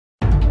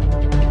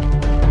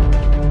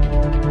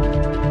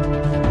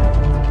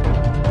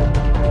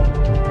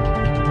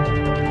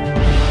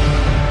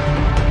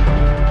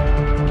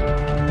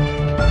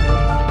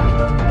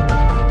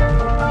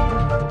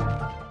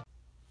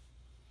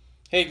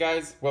Hey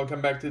guys,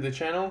 welcome back to the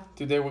channel.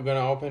 Today we're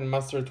gonna open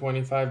Master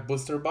 25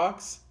 booster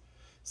box.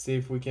 See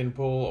if we can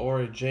pull or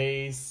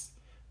Jace.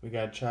 We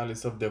got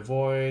Chalice of the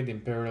Void,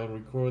 Imperial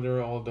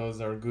Recruiter, all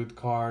those are good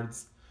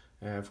cards.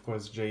 Of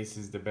course Jace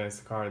is the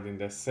best card in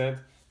the set.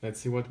 Let's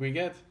see what we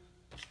get.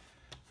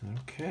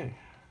 Okay.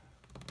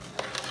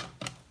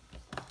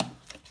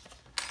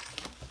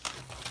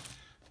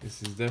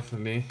 This is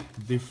definitely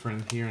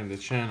different here in the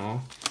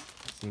channel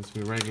since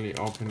we're regularly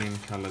opening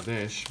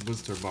Kaladesh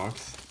booster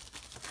box.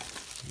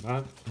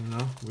 But, you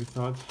know, we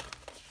thought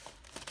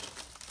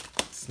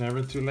it's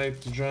never too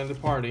late to join the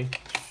party.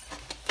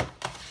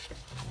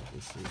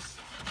 This is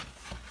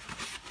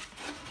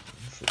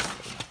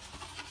interesting.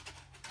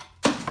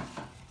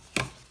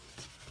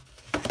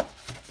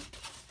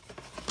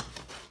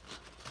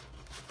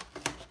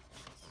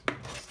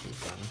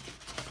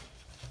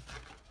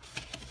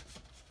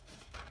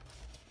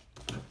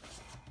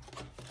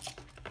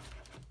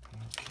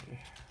 Okay.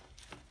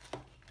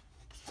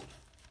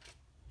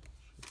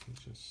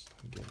 Just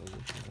get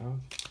everything out.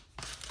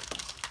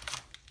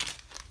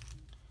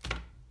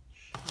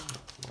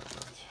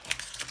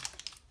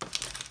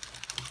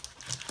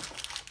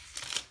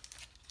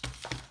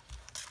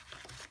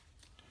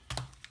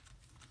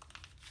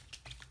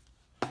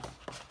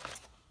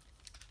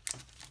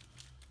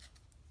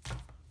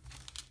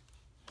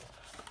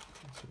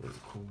 It's a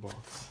really cool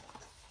box.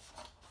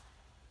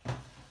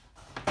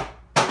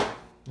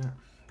 Yeah,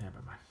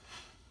 never mind.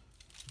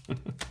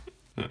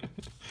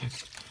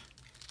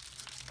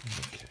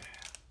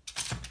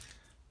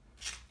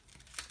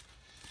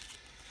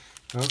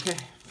 Okay,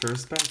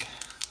 first pack.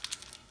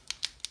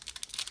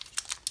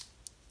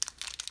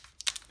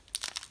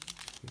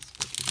 This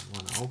pack you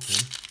want to open.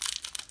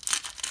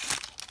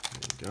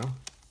 There you go.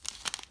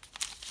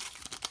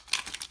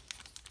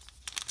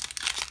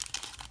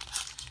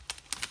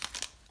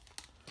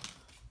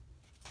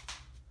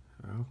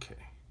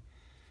 Okay.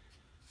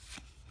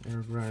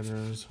 Air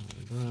Riders,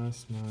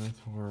 Brass, Might,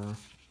 Horror.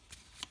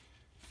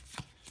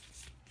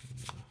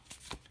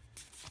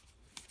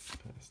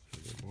 Pass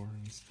through the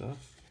boring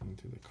stuff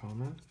into the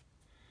common.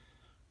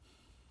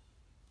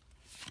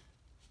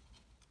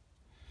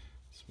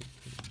 Sweep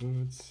the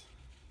Boots,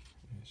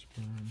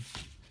 Ashburn,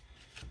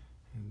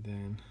 and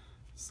then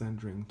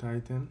Sandring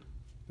Titan.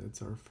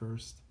 That's our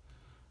first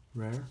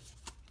rare.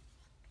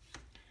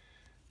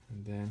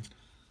 And then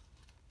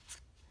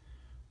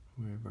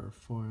we have our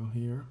foil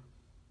here.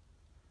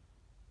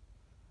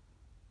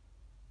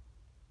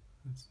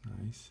 That's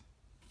nice.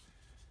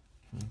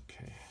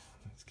 Okay,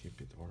 let's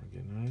keep it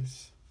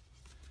organized.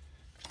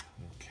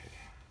 Okay.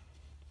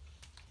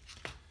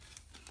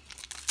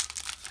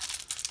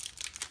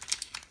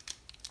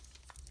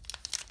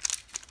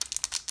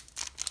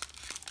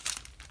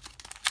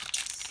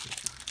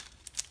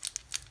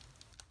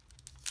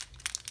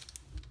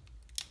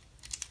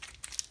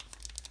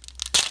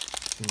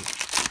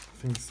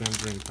 I think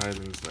Sandring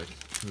Titan is like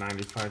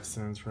 95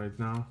 cents right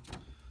now.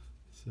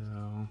 So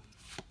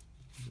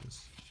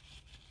this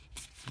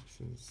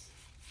is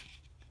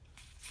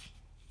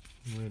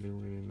really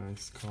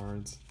nice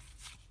cards.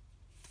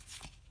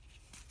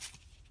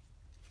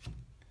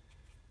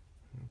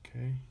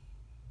 Okay,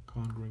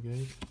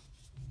 Congregate,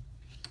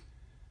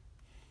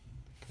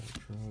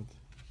 Cutthroat,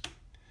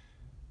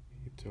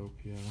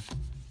 Utopia,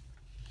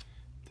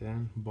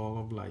 then Ball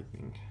of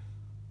Lightning.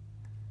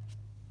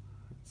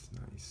 That's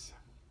nice.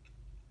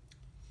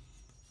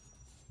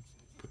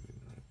 Put it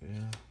right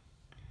there,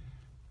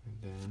 and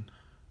then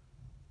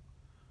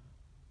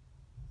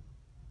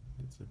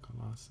it's a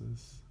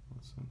Colossus,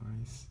 also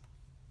nice.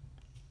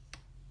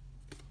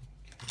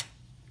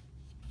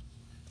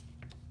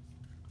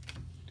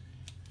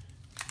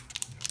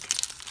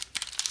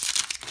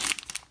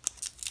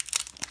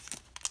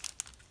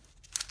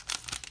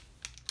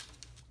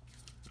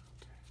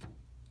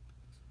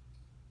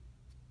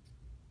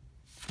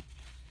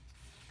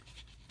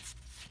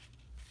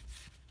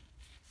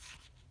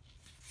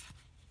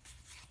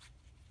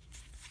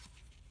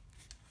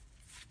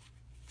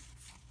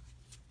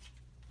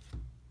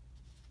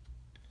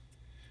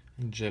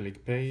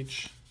 Angelic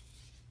Page,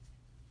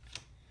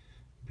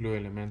 Blue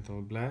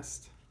Elemental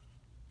Blast,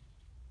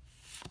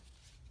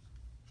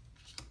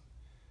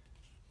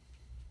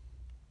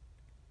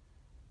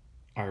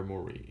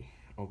 Armory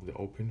of the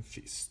Open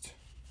Fist,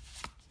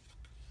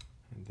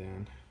 and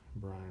then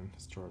Brian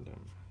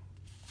Stardom.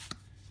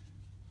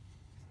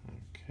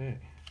 Okay,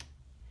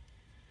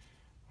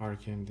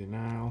 Arcane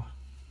Denial,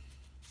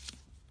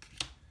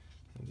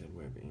 and then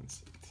Web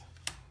Insect.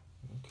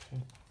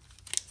 Okay.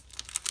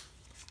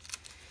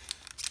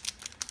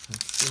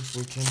 Let's see if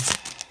we can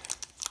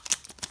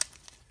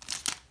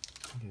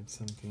get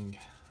something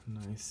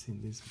nice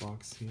in this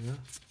box here.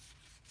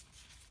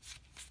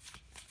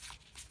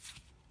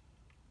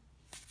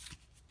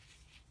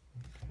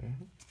 Okay,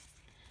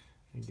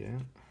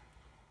 again,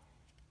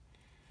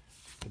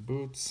 the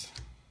Boots,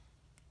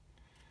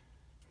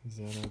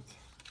 Zealot,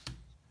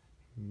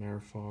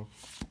 Merfolk,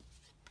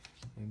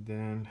 and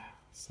then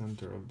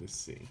Center of the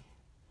Sea.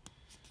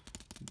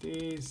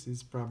 This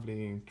is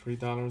probably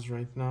 $3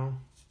 right now.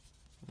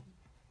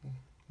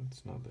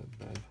 It's not that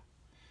bad.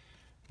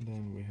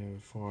 Then we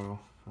have foil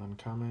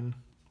uncommon,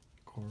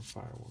 core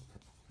firework.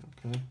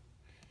 Okay.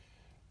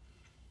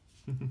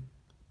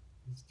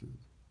 Let's do it.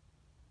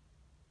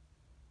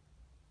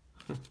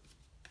 That's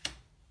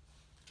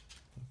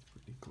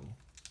pretty cool.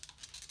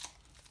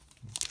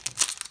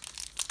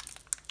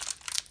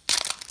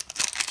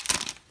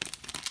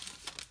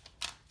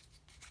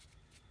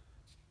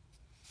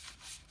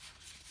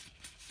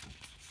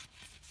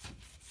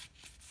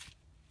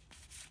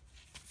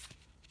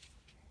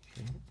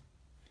 Okay.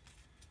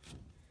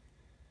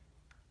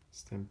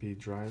 Stampede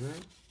Driver,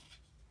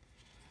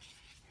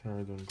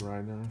 Harridan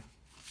Grider,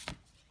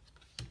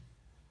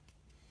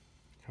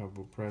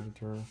 Kavu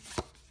Predator,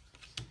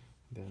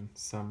 then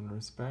Summon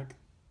Respect,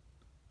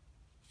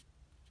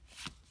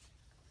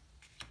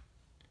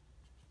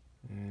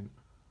 and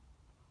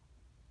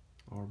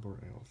Arbor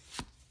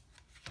Elf.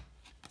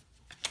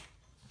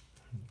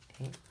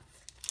 Okay.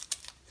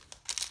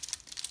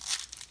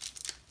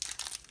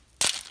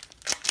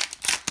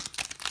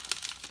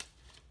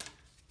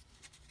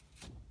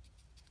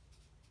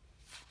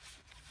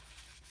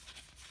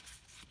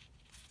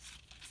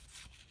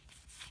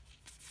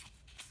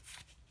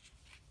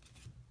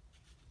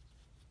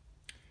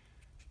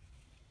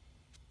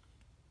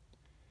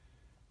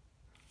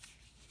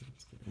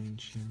 That's the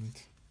Ancient,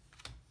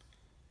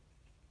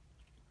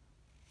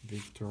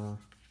 Victor,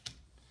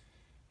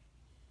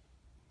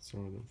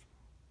 sort of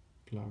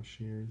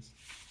Plowshares.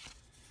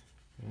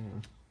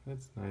 Yeah,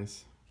 that's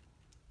nice.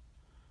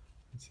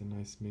 It's a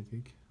nice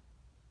mythic.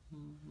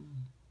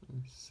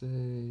 I'd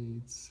say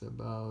it's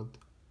about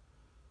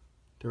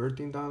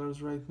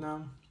 $13 right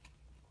now.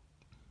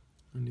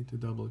 I need to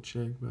double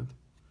check, but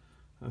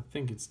I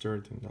think it's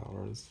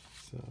 $13.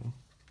 So,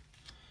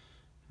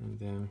 and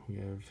then we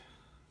have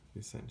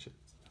this Ancient.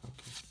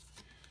 Okay,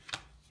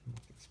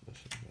 nothing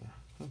special there.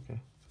 Okay,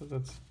 so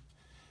that's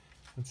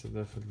a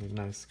definitely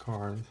nice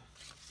card.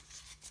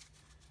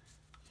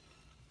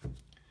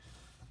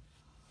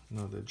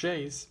 Not a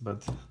Jace,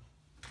 but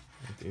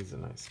it is a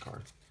nice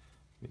card.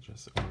 Let me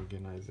just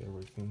organize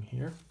everything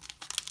here.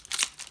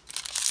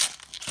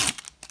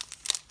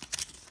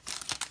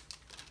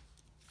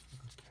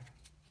 Okay.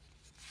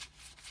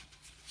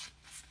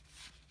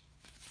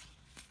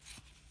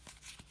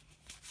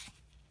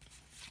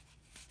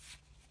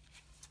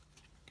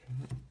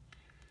 Okay.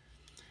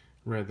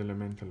 Red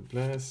Elemental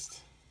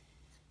Blast.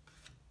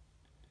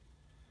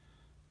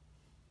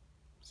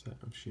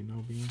 Set of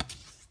Shinobi.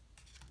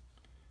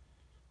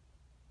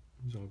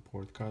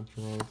 Zolport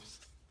Cutthroat,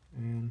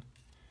 and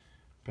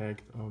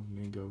Pact of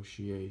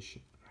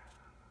Negotiation.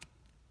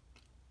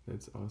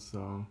 That's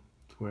also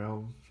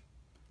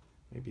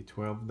maybe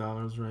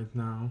 $12 right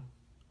now.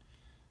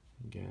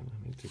 Again, I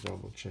need to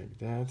double check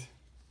that,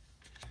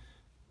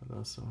 but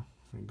also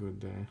a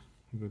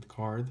good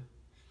card.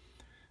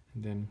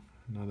 And then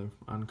another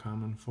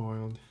uncommon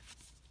foiled.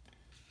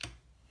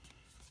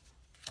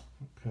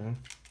 Okay,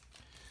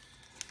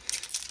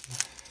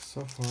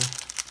 so far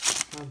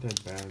not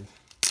that bad.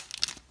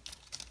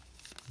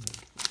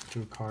 Like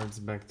 2 cards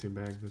back to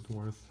back that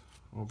worth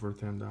over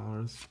 $10.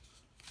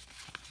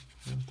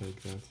 I'll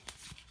take that.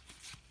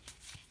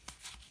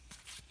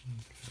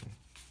 Okay.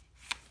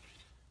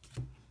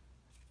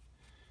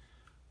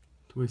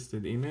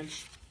 Twisted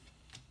Image,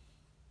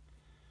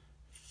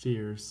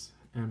 Fierce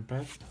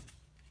Empath,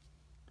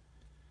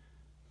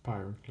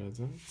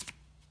 Pyroclasm,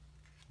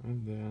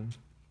 and then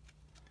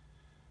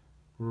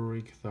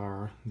Rurik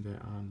Thar the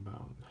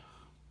Unbound.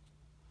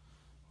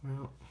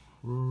 Well,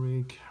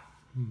 Rurik,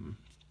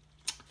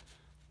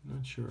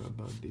 not sure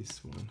about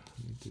this one.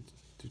 I need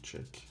to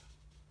check.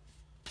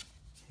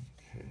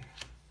 Okay.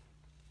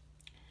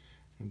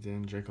 And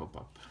then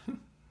Jekyllpup.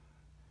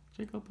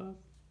 Jekyllpup.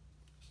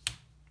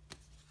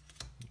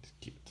 It's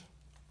cute.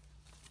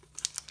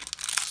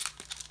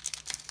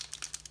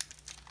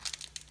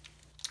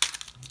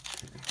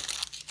 Okay.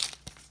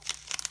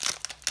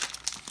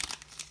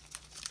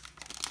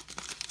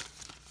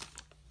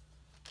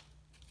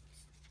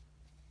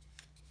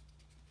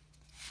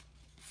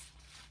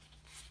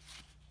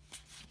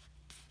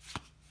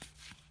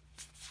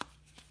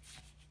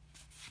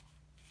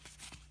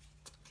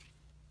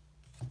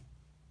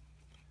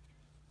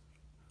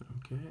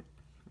 Okay,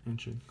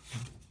 Ancient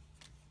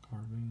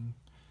Carving,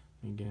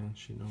 again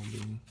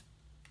Shinobi,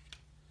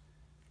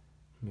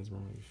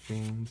 Mesmeric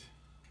Fiend,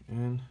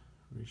 and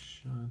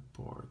Rishad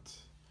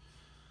Port.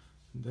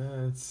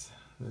 That's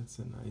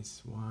a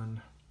nice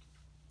one.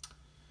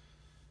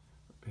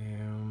 I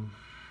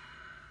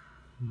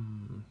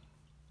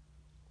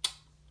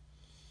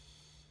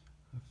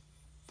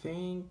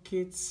think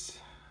it's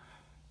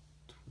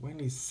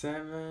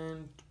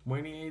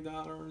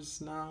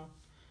 $28 now.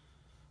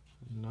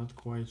 I'm not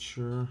quite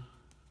sure.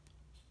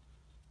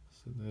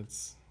 So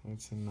that's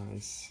a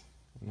nice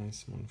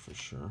one for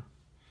sure.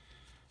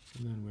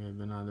 And then we have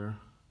another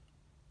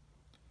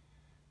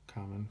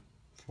common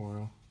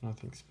foil,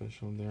 nothing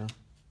special there.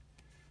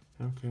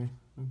 Okay,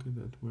 look at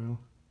that wheel.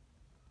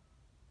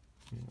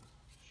 Yeah,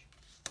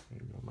 there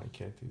you go. My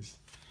cat is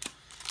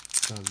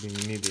being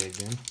needy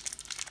again.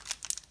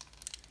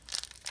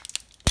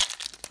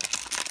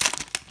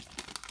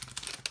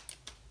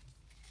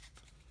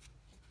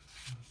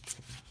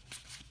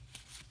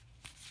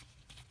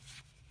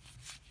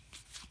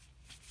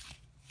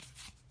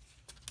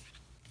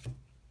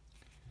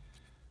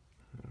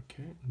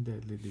 Okay,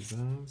 Deadly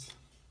Designs,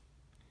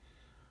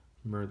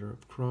 Murder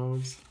of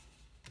Crows,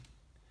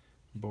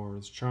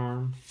 Boar's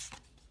Charm,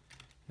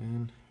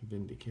 and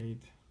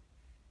Vindicate.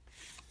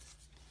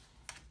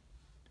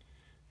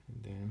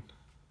 And then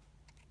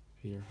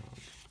Fearhound.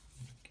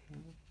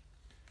 Okay.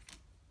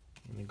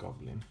 And a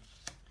Goblin.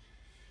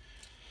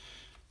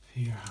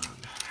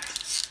 Fearhound.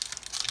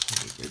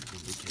 Vindicate,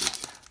 Vindicate.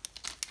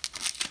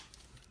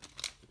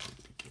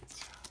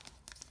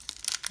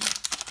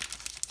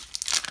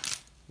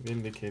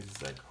 Vindicate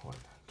is like what?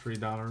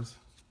 $3?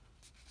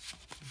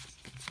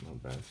 It's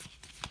not bad.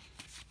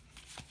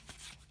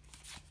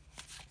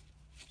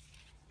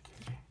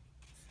 Okay.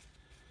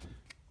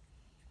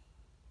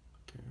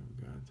 Okay,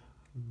 we got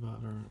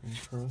Valor and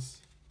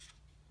Cross.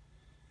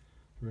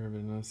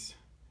 Ravenous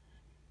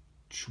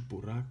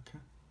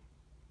Chupacabra.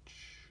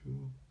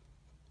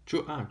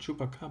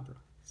 Chupacabra.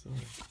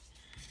 Sorry.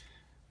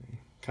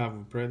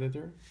 Cavu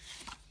Predator.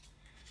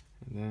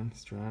 And then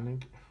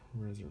Stranic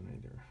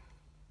Resonator.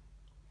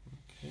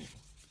 Okay.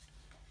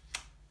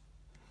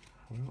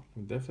 Well,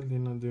 we're definitely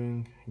not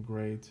doing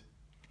great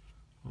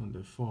on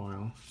the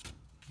foil,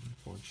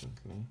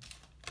 unfortunately.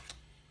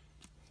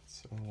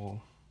 It's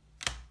all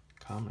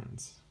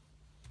comments.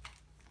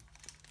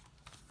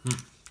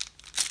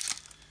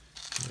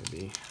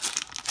 Maybe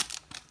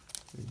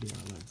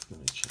our light's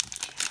gonna change.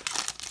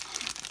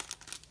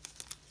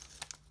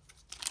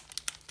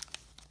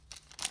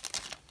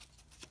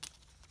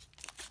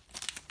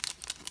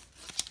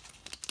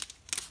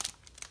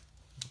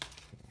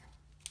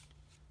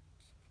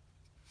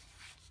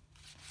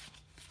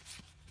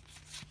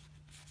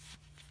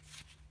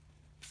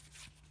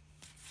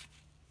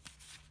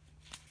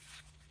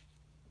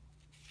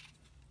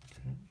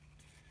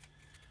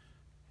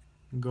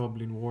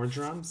 Goblin War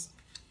Drums,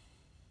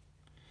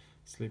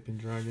 Sleeping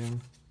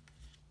Dragon,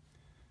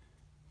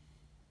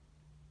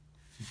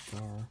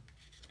 Guitar,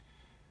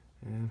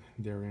 and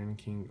Darien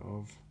King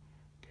of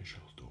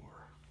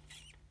Keshaldor.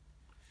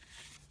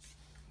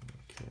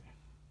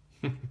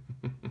 Okay.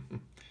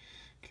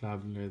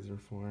 Cloud Laser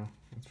Foil,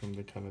 it's from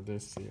the Calendar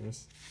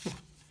series.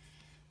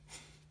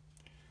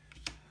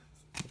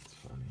 That's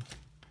funny.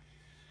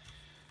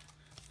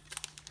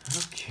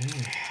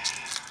 Okay.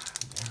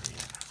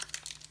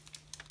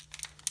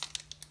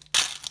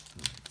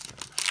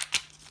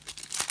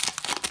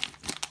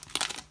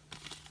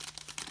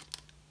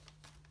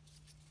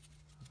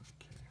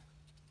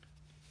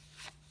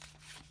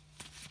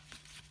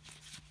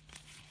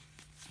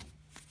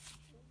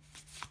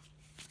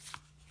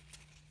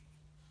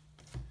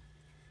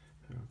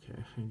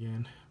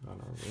 Again,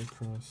 Valor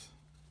Across,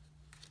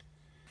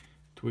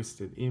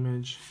 Twisted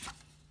Image,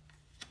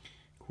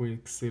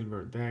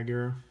 Quicksilver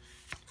Dagger.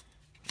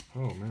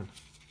 Oh man,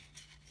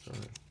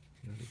 sorry,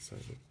 got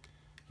excited.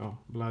 Oh,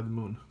 Blood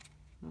Moon.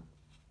 Oh,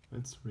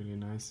 that's really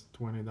nice.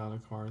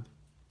 $20 card.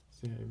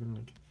 See, I even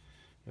like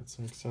got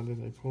so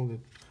excited I pulled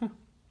it.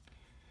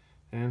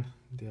 And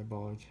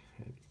Diabolic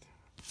Edict.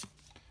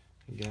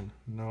 Again,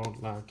 no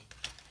luck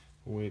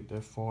with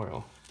the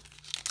foil.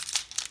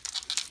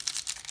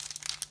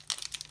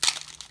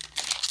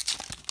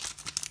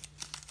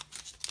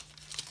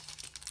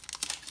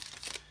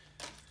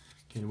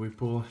 Can we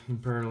pull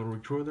Imperial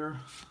Recruiter?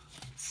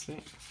 Let's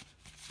see.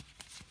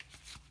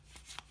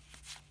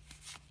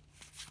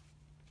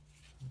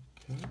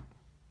 Okay.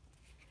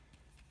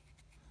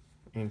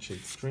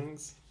 Ancient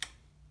Strings.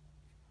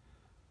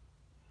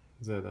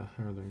 Zeta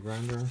Earthen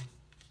Grinder.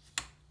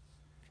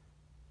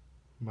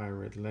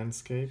 Myriad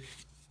Landscape.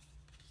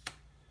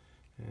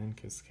 And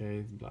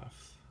Cascade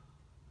Bluff.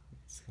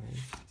 That's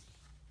nice.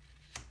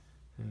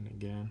 And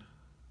again,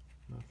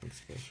 nothing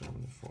special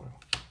on the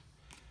foil,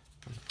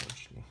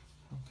 unfortunately.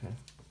 Okay.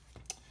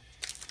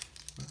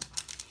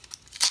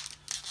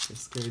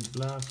 Cascade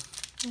Bluff,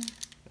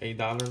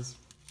 $8.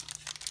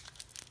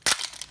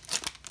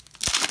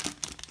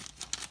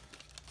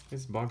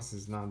 This box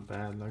is not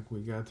bad. Like we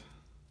got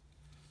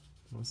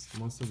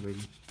most of the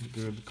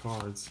good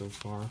cards so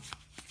far.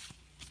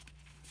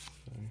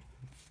 So I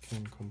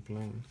can't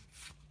complain.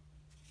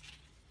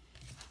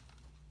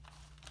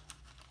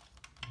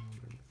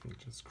 Everything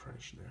just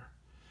crashed there.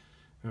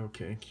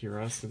 Okay,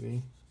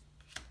 Curiosity.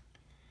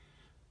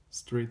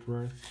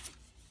 Streetworth,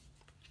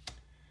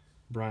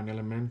 Brine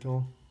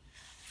Elemental,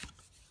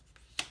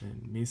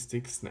 and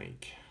Mystic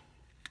Snake.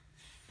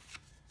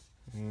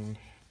 And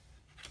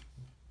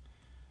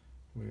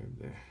we have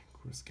the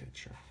Cruise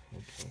Catcher.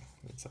 Okay,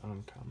 that's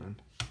uncommon.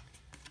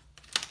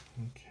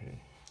 Okay.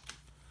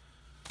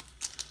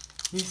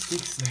 Mystic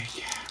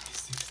Snake.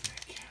 Mystic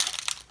Snake.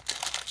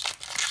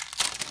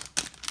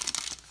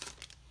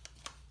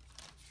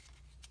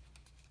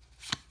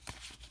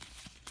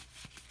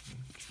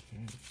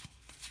 Okay.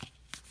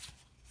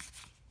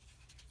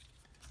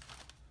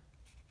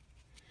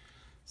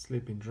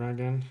 Sleeping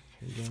Dragon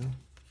again.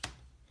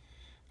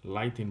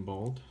 Lightning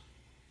Bolt.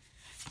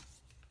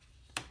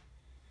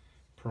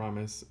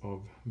 Promise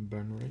of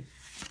Burnray.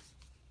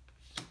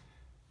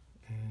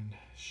 And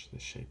the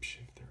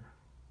Shapeshifter.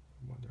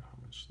 I wonder how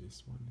much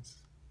this one is.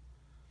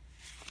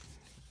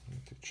 I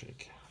need to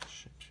check.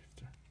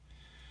 Shapeshifter.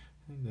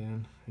 And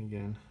then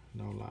again,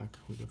 no luck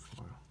with the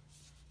foil.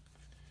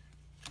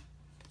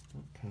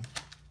 Okay.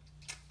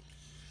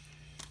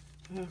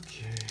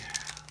 Okay.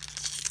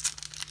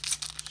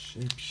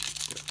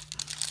 Shapeshifter.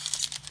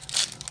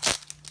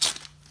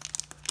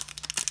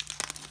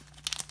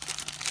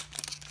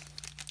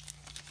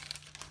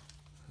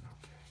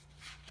 Okay.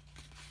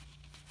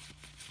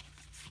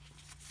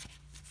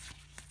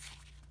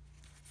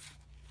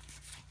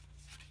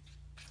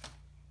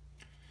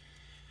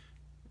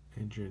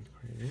 Adrian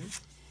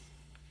Creative.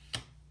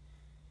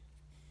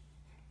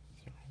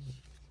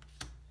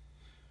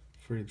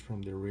 Freed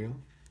from the real.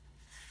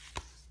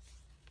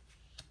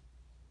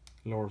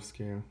 Lower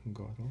scale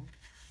Godel.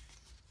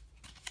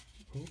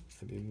 Oh,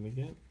 I did it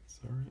again.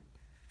 Sorry.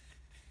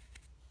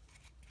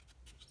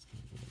 Just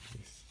gonna go like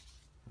this.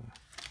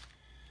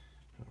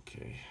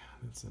 Okay,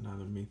 that's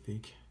another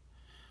mythic.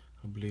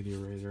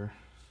 Obliterator.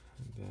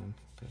 And then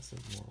cast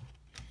of more.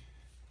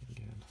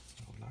 Again,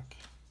 no luck.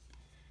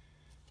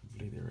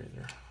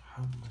 Obliterator.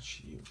 How much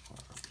you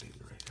are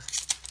Obliterator?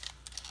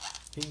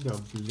 I think the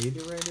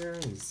Obliterator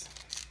is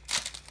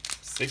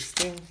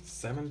 $16,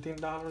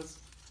 $17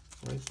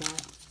 right now.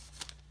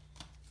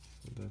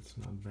 So that's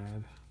not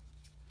bad.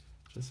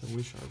 Just I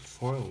wish our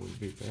foil would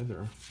be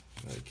better.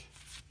 Like,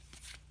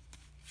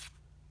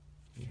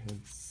 you had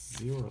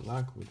 0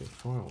 luck with the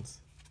foils.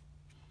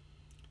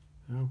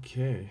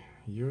 Okay,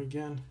 you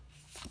again.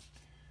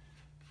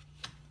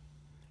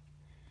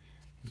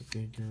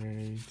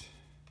 Invigorate.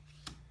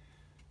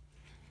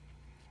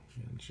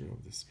 Energy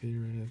of the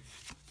Spirit.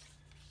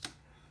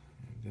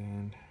 And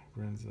then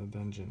grants a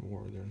Dungeon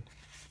Warden.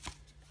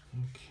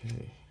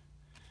 Okay,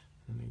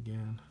 and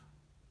again,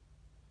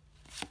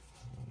 I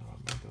don't know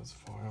about those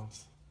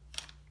foils.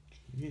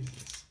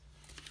 Jesus.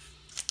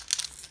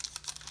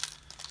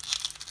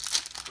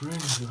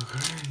 Grenzo.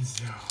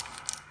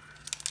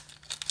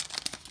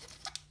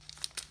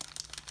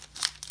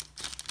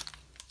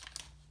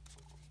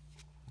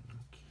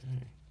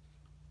 Okay.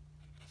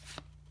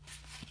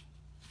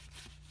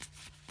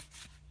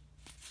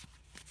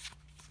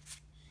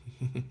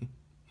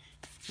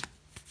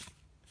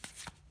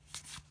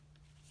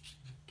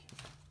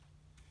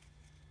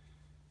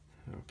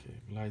 Okay,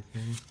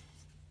 Lightning,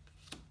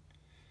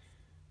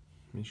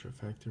 Mishra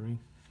Factory,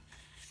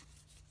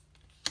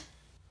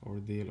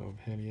 Ordeal of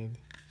Heliod,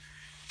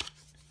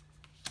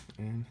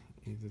 and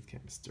Edith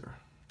Chemster.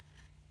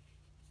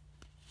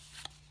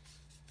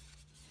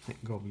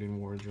 Goblin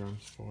War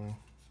Drums foil.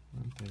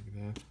 I'll take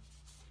that.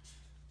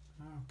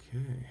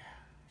 Okay.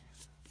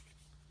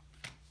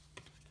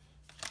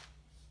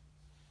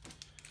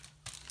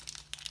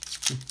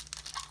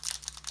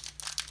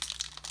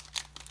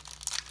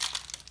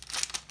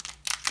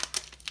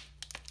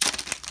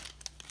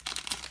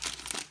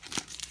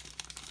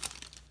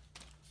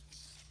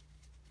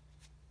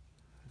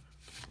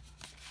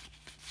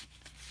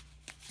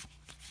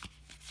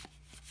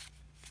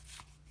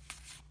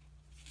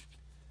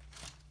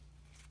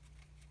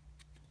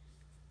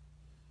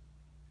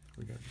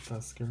 We got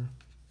Tusker,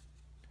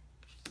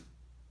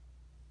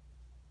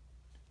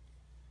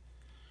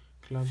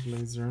 Cloud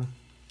Blazer,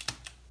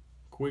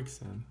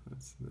 Quicksand.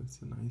 That's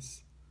a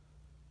nice.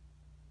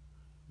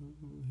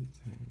 His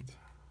hand.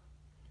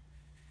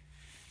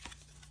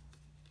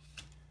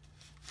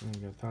 And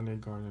we got Talia,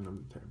 Garden of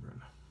the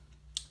Tavern.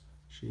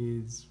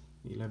 She's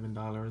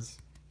 $11,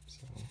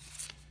 so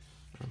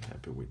I'm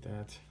happy with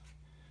that.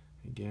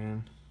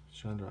 Again,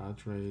 Chandra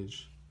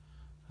Outrage.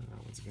 I don't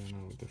know what's going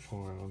on with the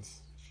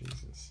foils.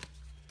 Jesus.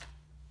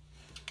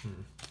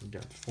 We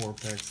got 4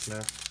 packs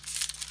left.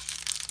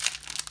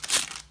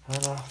 I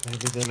don't know,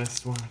 maybe the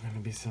last one is gonna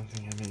be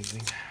something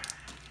amazing.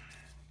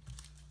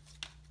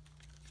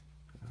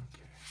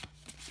 Okay.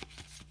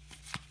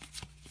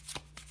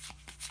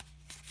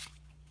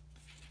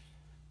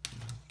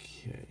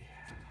 Okay.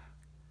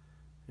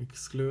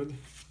 Exclude.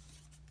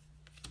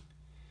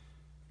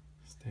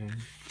 Stain.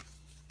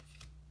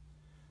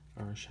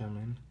 Our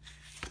Shaman.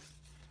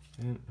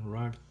 And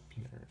Rock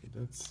Player.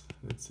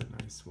 That's a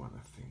nice one,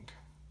 I think.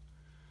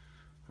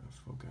 I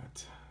forgot.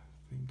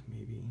 I think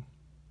maybe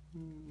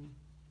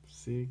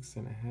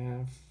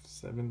 $6.50,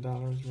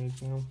 $7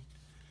 right now.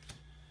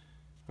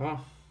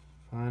 Oh,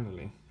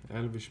 finally,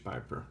 Elvish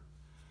Piper.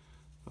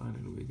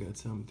 Finally, we got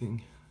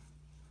something.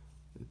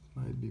 It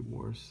might be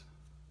worth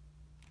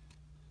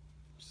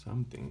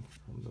something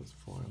from those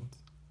foils.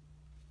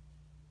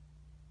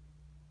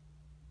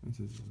 This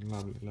is a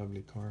lovely,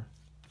 lovely card.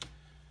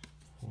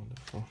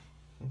 Wonderful.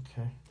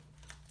 Okay.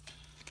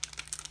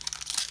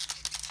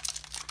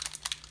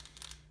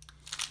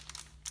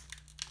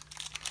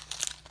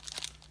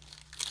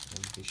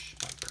 Elvish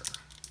Piper.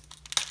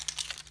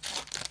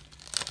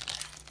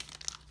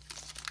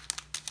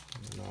 I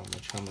don't know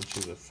how much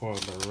is a foil,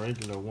 the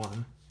regular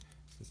one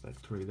is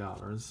like $3.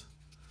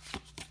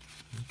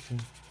 Okay,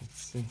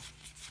 let's see.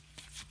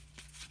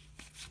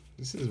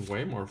 This is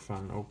way more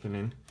fun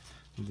opening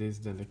this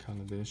than the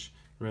Kaladesh.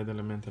 Red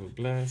Elemental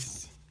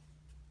Blast,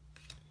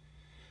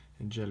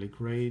 Angelic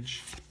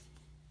Rage,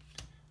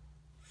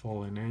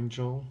 Fallen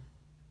Angel,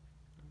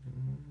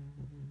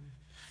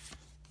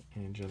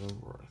 Angel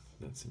of Worth.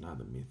 That's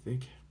another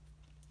mythic.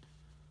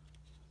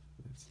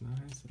 That's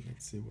nice. And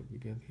let's see what we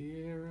got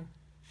here.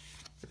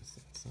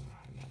 That's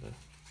another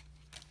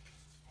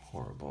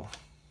horrible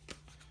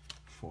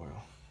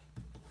foil.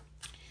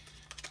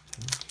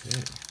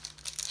 Okay.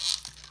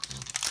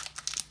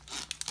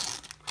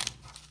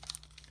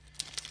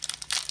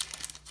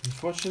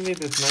 Unfortunately,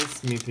 that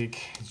nice mythic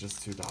is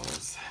just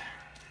 $2.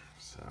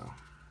 So.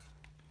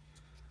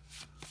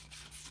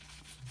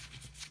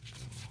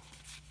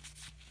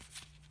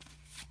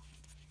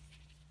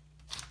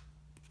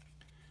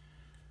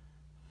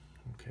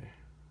 Okay.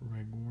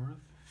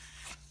 Regworth.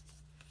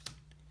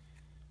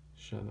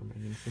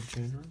 Shadowman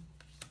Infiltrator.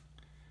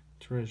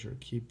 Treasure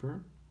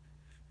Keeper.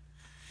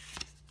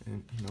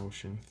 And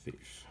Notion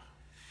Thief.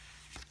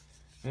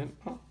 And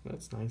oh,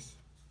 that's nice.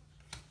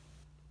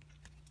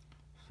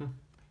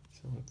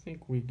 So I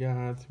think we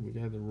got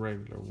the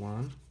regular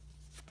one,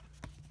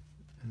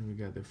 and we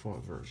got the foil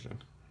version.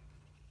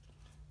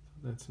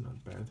 So that's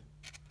not bad.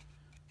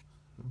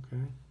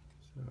 Okay,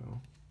 so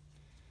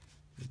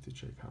need to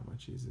check how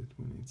much is it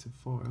when it's a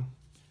foil.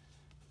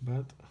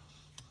 But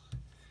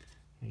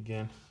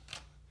again,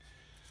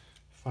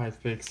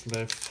 5 picks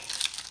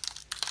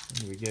left,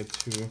 and we get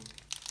to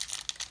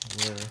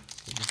where.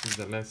 So this is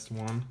the last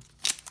one.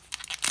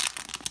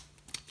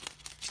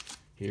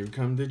 Here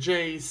come the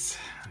Jays.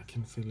 I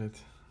can feel it.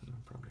 No,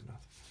 probably not.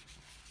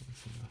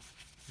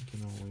 I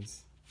can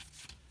always.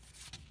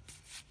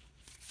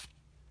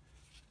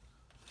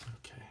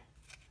 Okay.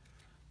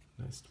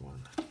 Last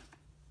one.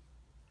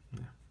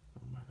 Yeah,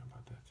 don't mind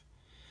about that.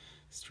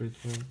 Street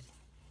World.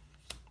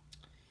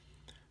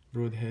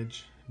 Brood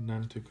Hedge.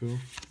 Nantuku.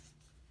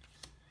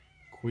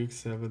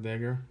 Quicksilver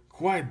Dagger.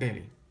 Quiet,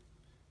 Belly.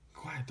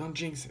 Quiet, don't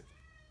jinx it.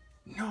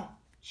 No.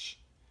 Shh.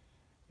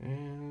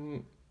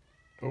 And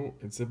oh,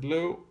 it's a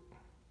blue.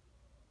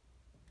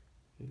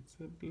 It's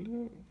a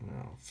blue.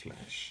 Oh,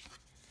 flash.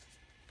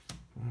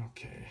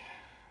 Okay.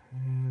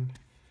 And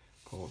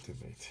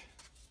cultivate.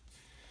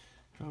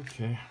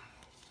 Okay.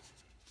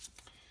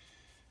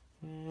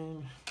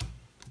 And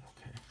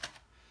okay.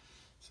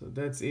 So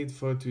that's it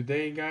for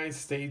today, guys.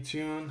 Stay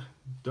tuned.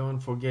 Don't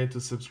forget to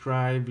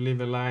subscribe,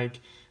 leave a like,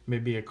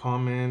 maybe a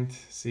comment.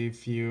 See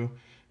if you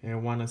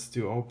want us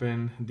to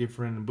open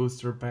different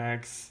booster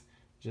packs.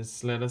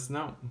 Just let us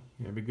know.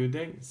 Have a good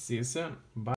day. See you soon. Bye.